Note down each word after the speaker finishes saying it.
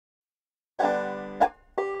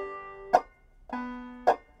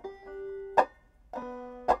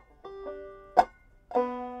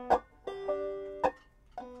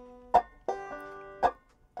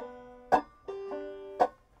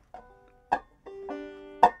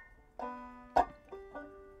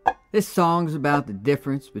This song's about the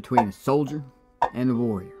difference between a soldier and a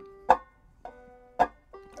warrior.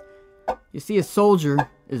 You see, a soldier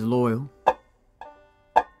is loyal.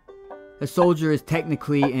 A soldier is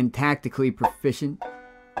technically and tactically proficient.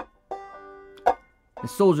 A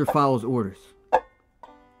soldier follows orders.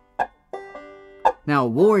 Now, a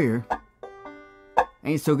warrior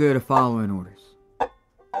ain't so good at following orders,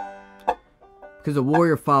 because a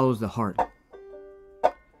warrior follows the heart.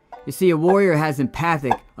 You see, a warrior has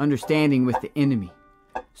empathic understanding with the enemy,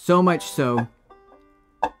 so much so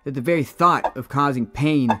that the very thought of causing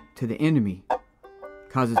pain to the enemy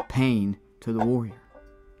causes pain to the warrior.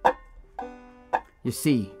 You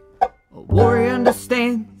see, a warrior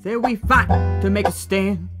understands that we fight to make a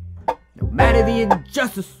stand, no matter the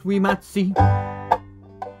injustice we might see.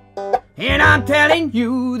 And I'm telling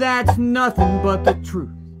you that's nothing but the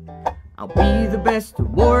truth. I'll be the best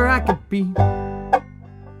warrior I could be.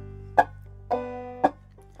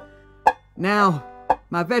 Now,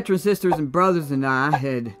 my veteran sisters and brothers and I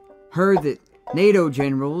had heard that NATO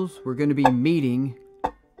generals were going to be meeting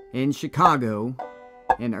in Chicago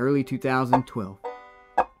in early 2012.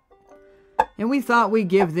 And we thought we'd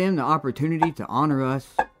give them the opportunity to honor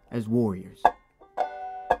us as warriors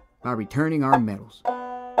by returning our medals.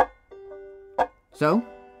 So,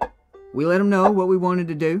 we let them know what we wanted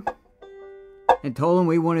to do and told them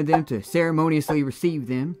we wanted them to ceremoniously receive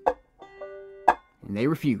them, and they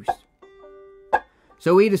refused.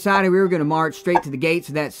 So we decided we were going to march straight to the gates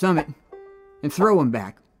of that summit and throw them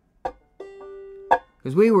back,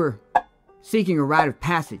 because we were seeking a rite of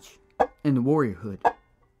passage in the warriorhood.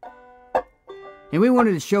 And we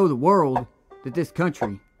wanted to show the world that this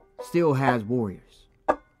country still has warriors.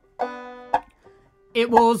 It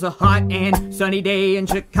was a hot and sunny day in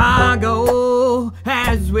Chicago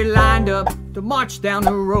as we lined up to march down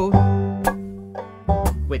the road.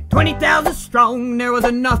 With 20,000 strong, there was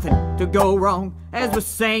nothing to go wrong as we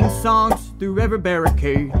sang songs through every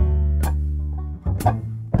barricade.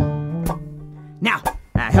 Now,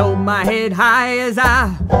 I held my head high as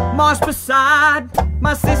I marched beside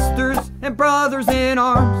my sisters and brothers in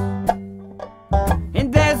arms.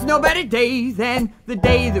 And there's no better day than the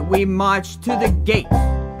day that we marched to the gates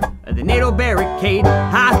of the NATO barricade.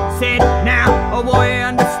 I said, now a warrior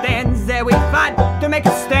understands that we fight to make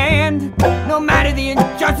a stand, no matter the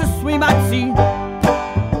injustice we might see.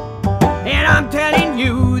 And I'm telling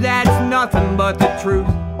you that's nothing but the truth.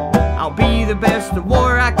 I'll be the best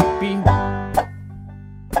warrior I could be.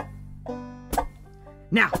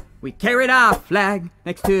 Now, we carried our flag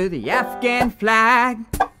next to the Afghan flag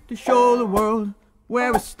to show the world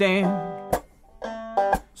where we stand.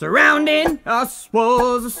 Surrounding us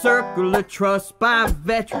was a circle of trust by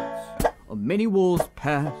veterans of many wars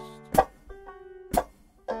past.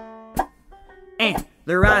 And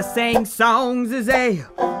their eyes sang songs as they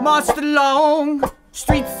marched along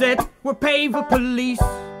streets that were paved with police.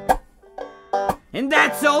 And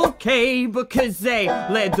that's okay, because they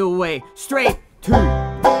led the way straight to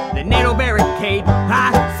the NATO barricade.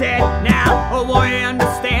 I said, now a warrior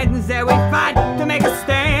understands that we fight to make a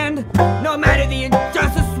stand, no matter the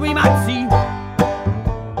injustice we might see.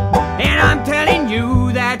 And I'm telling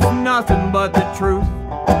you that's nothing but the truth.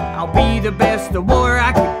 I'll be the best warrior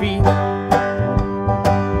I could be.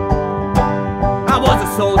 I was a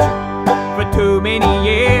soldier for too many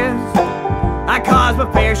years. I caused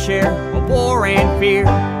my fair share of war and fear.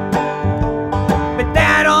 But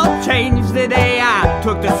that all changed the day I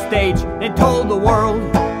took the stage and told the world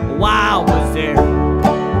why I was there.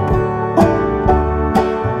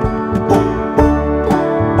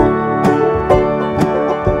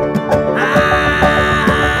 I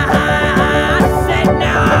said,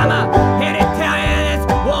 now I'm here to tell you this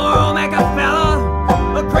war will make a fella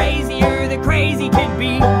crazier than crazy could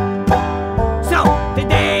be. So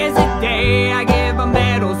today is the day I give my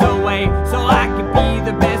medals away, so I can be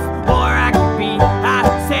the best warrior I can be. I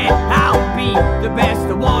said I'll be the best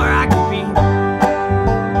warrior I can be.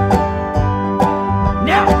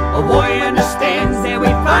 Now a warrior understands that we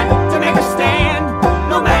fight to make a stand,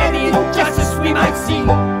 no matter the injustice we might see.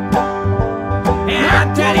 And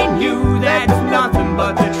I'm telling you that's nothing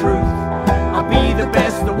but the truth. I'll be the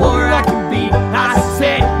best warrior I can be. I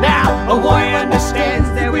said now a warrior understands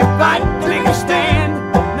that we fight to make a stand,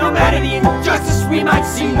 no matter the injustice we might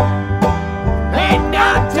see. And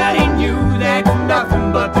I'm telling you that's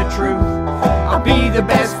nothing but the truth. I'll be the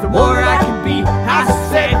best warrior I can be. I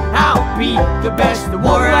said I'll be the best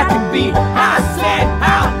warrior I can be. I said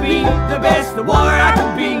I'll be the best warrior I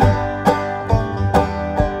can be.